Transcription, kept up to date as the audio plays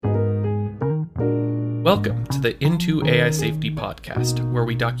Welcome to the Into AI Safety podcast, where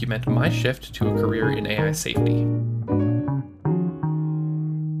we document my shift to a career in AI safety.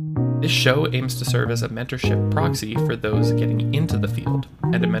 This show aims to serve as a mentorship proxy for those getting into the field,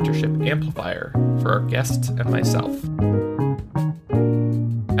 and a mentorship amplifier for our guests and myself.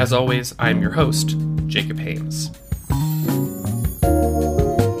 As always, I am your host, Jacob Haynes.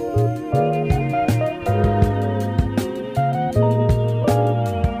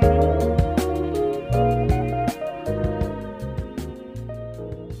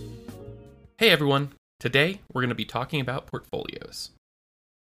 Hey everyone, today we're going to be talking about portfolios.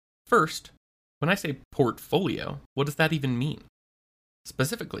 First, when I say portfolio, what does that even mean?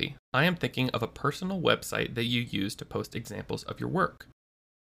 Specifically, I am thinking of a personal website that you use to post examples of your work.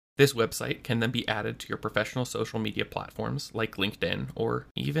 This website can then be added to your professional social media platforms like LinkedIn or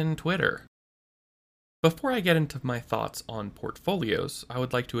even Twitter. Before I get into my thoughts on portfolios, I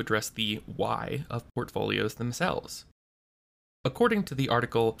would like to address the why of portfolios themselves. According to the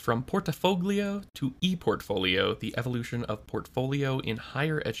article From Portafoglio to ePortfolio, The Evolution of Portfolio in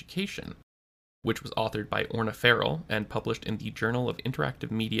Higher Education, which was authored by Orna Farrell and published in the Journal of Interactive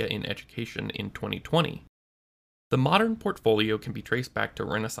Media in Education in 2020, the modern portfolio can be traced back to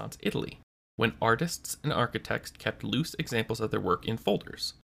Renaissance Italy, when artists and architects kept loose examples of their work in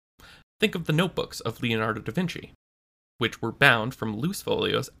folders. Think of the notebooks of Leonardo da Vinci, which were bound from loose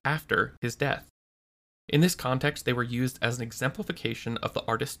folios after his death. In this context, they were used as an exemplification of the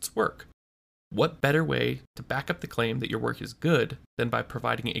artist's work. What better way to back up the claim that your work is good than by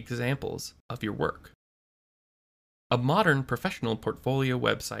providing examples of your work? A modern professional portfolio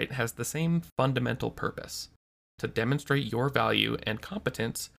website has the same fundamental purpose: to demonstrate your value and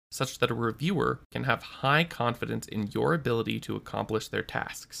competence such that a reviewer can have high confidence in your ability to accomplish their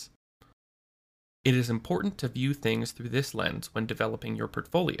tasks. It is important to view things through this lens when developing your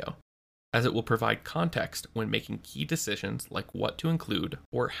portfolio, as it will provide context when making key decisions like what to include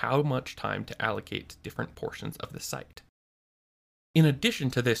or how much time to allocate to different portions of the site. In addition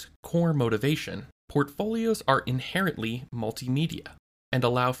to this core motivation, portfolios are inherently multimedia and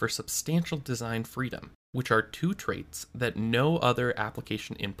allow for substantial design freedom, which are two traits that no other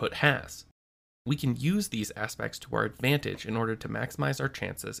application input has. We can use these aspects to our advantage in order to maximize our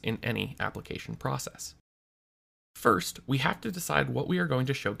chances in any application process. First, we have to decide what we are going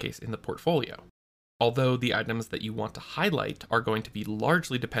to showcase in the portfolio. Although the items that you want to highlight are going to be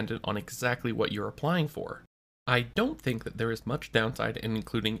largely dependent on exactly what you're applying for, I don't think that there is much downside in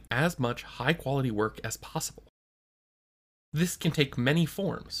including as much high-quality work as possible. This can take many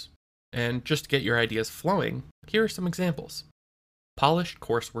forms, and just to get your ideas flowing, here are some examples. Polished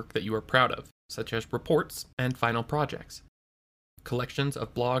coursework that you are proud of, such as reports and final projects. Collections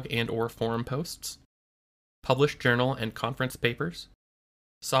of blog and/or forum posts. Published journal and conference papers,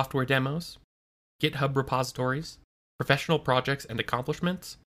 software demos, GitHub repositories, professional projects and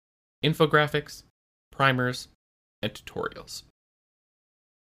accomplishments, infographics, primers, and tutorials.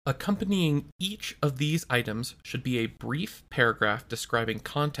 Accompanying each of these items should be a brief paragraph describing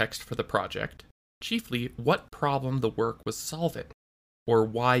context for the project, chiefly what problem the work was solving, or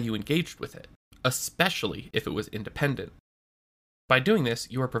why you engaged with it, especially if it was independent. By doing this,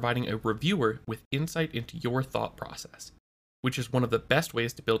 you are providing a reviewer with insight into your thought process, which is one of the best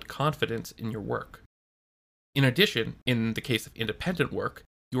ways to build confidence in your work. In addition, in the case of independent work,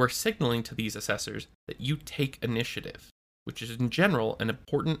 you are signaling to these assessors that you take initiative, which is in general an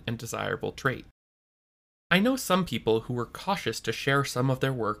important and desirable trait. I know some people who were cautious to share some of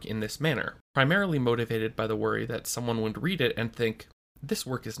their work in this manner, primarily motivated by the worry that someone would read it and think, this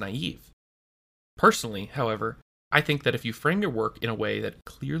work is naive. Personally, however, I think that if you frame your work in a way that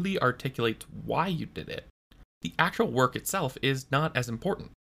clearly articulates why you did it, the actual work itself is not as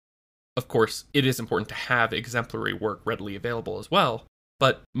important. Of course, it is important to have exemplary work readily available as well,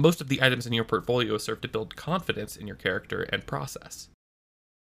 but most of the items in your portfolio serve to build confidence in your character and process.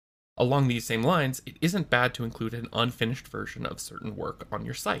 Along these same lines, it isn't bad to include an unfinished version of certain work on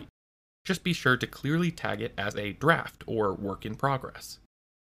your site. Just be sure to clearly tag it as a draft or work in progress.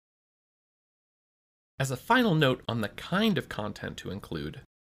 As a final note on the kind of content to include,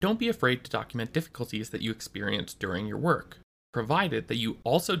 don't be afraid to document difficulties that you experience during your work, provided that you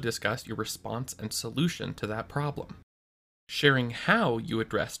also discuss your response and solution to that problem. Sharing how you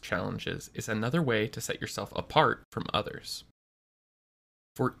address challenges is another way to set yourself apart from others.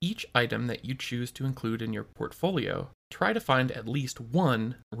 For each item that you choose to include in your portfolio, try to find at least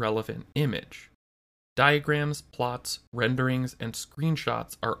one relevant image. Diagrams, plots, renderings, and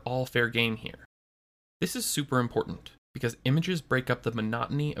screenshots are all fair game here. This is super important because images break up the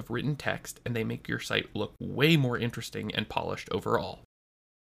monotony of written text and they make your site look way more interesting and polished overall.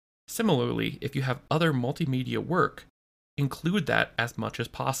 Similarly, if you have other multimedia work, include that as much as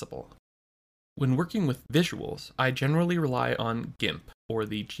possible. When working with visuals, I generally rely on GIMP, or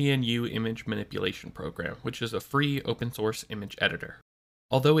the GNU Image Manipulation Program, which is a free open source image editor.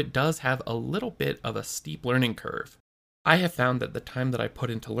 Although it does have a little bit of a steep learning curve, I have found that the time that I put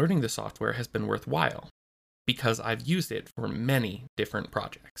into learning the software has been worthwhile, because I've used it for many different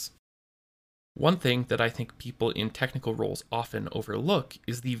projects. One thing that I think people in technical roles often overlook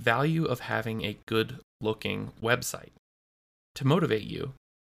is the value of having a good-looking website. To motivate you,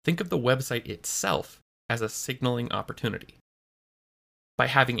 think of the website itself as a signaling opportunity. By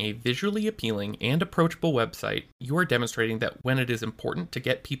having a visually appealing and approachable website, you are demonstrating that when it is important to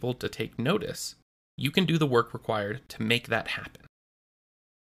get people to take notice, you can do the work required to make that happen.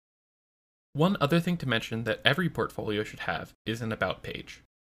 One other thing to mention that every portfolio should have is an About page.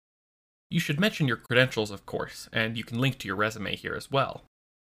 You should mention your credentials, of course, and you can link to your resume here as well.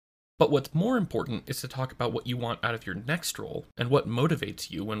 But what's more important is to talk about what you want out of your next role and what motivates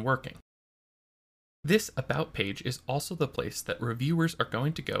you when working. This About page is also the place that reviewers are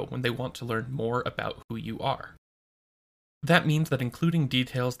going to go when they want to learn more about who you are. That means that including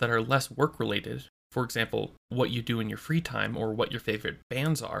details that are less work-related, for example, what you do in your free time or what your favorite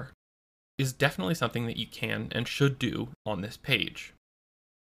bands are, is definitely something that you can and should do on this page.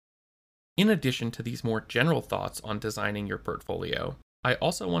 In addition to these more general thoughts on designing your portfolio, I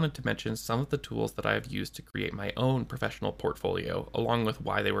also wanted to mention some of the tools that I have used to create my own professional portfolio, along with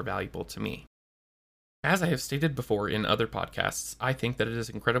why they were valuable to me. As I have stated before in other podcasts, I think that it is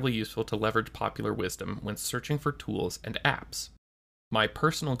incredibly useful to leverage popular wisdom when searching for tools and apps. My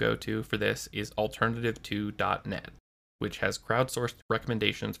personal go-to for this is alternative2.net, which has crowdsourced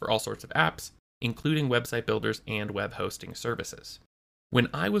recommendations for all sorts of apps, including website builders and web hosting services. When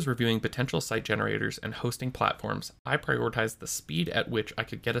I was reviewing potential site generators and hosting platforms, I prioritized the speed at which I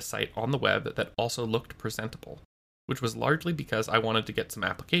could get a site on the web that also looked presentable, which was largely because I wanted to get some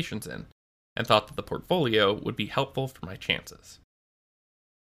applications in, and thought that the portfolio would be helpful for my chances.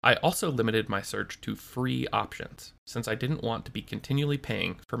 I also limited my search to free options, since I didn't want to be continually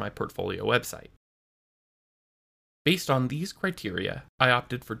paying for my portfolio website. Based on these criteria, I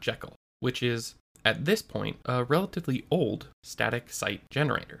opted for Jekyll, which is, at this point, a relatively old static site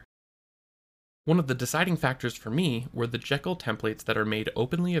generator. One of the deciding factors for me were the Jekyll templates that are made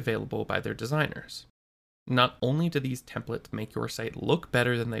openly available by their designers. Not only do these templates make your site look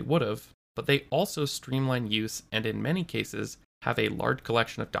better than they would have, but they also streamline use and in many cases have a large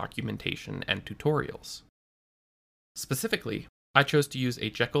collection of documentation and tutorials. Specifically, I chose to use a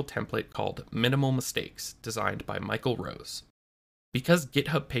Jekyll template called Minimal Mistakes, designed by Michael Rose. Because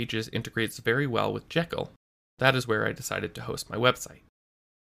GitHub Pages integrates very well with Jekyll, that is where I decided to host my website.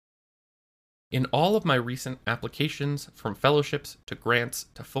 In all of my recent applications, from fellowships to grants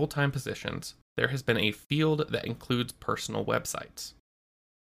to full-time positions, there has been a field that includes personal websites.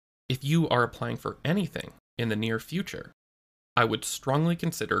 If you are applying for anything in the near future, I would strongly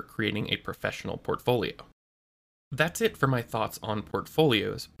consider creating a professional portfolio. That's it for my thoughts on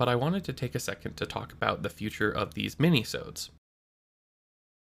portfolios, but I wanted to take a second to talk about the future of these minisodes.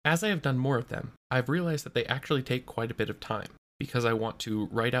 As I have done more of them, I've realized that they actually take quite a bit of time, because I want to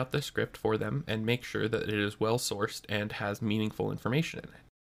write out the script for them and make sure that it is well sourced and has meaningful information in it.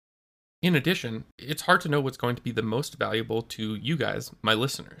 In addition, it's hard to know what's going to be the most valuable to you guys, my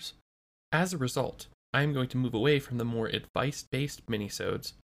listeners. As a result, I am going to move away from the more advice-based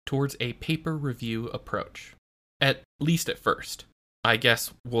minisodes towards a paper review approach. At least at first. I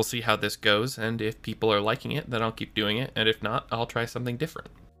guess we'll see how this goes, and if people are liking it, then I'll keep doing it, and if not, I'll try something different.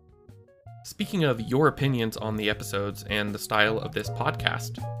 Speaking of your opinions on the episodes and the style of this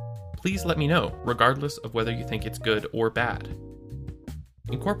podcast, please let me know, regardless of whether you think it's good or bad.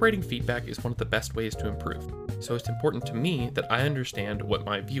 Incorporating feedback is one of the best ways to improve, so it's important to me that I understand what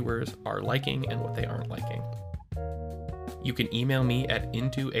my viewers are liking and what they aren't liking. You can email me at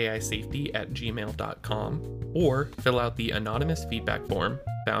intoaisafety@gmail.com or fill out the anonymous feedback form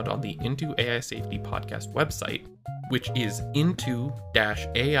found on the Into AI Safety podcast website, which is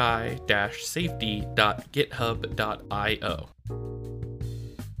into-ai-safety.github.io.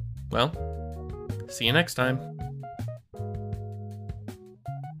 Well, see you next time.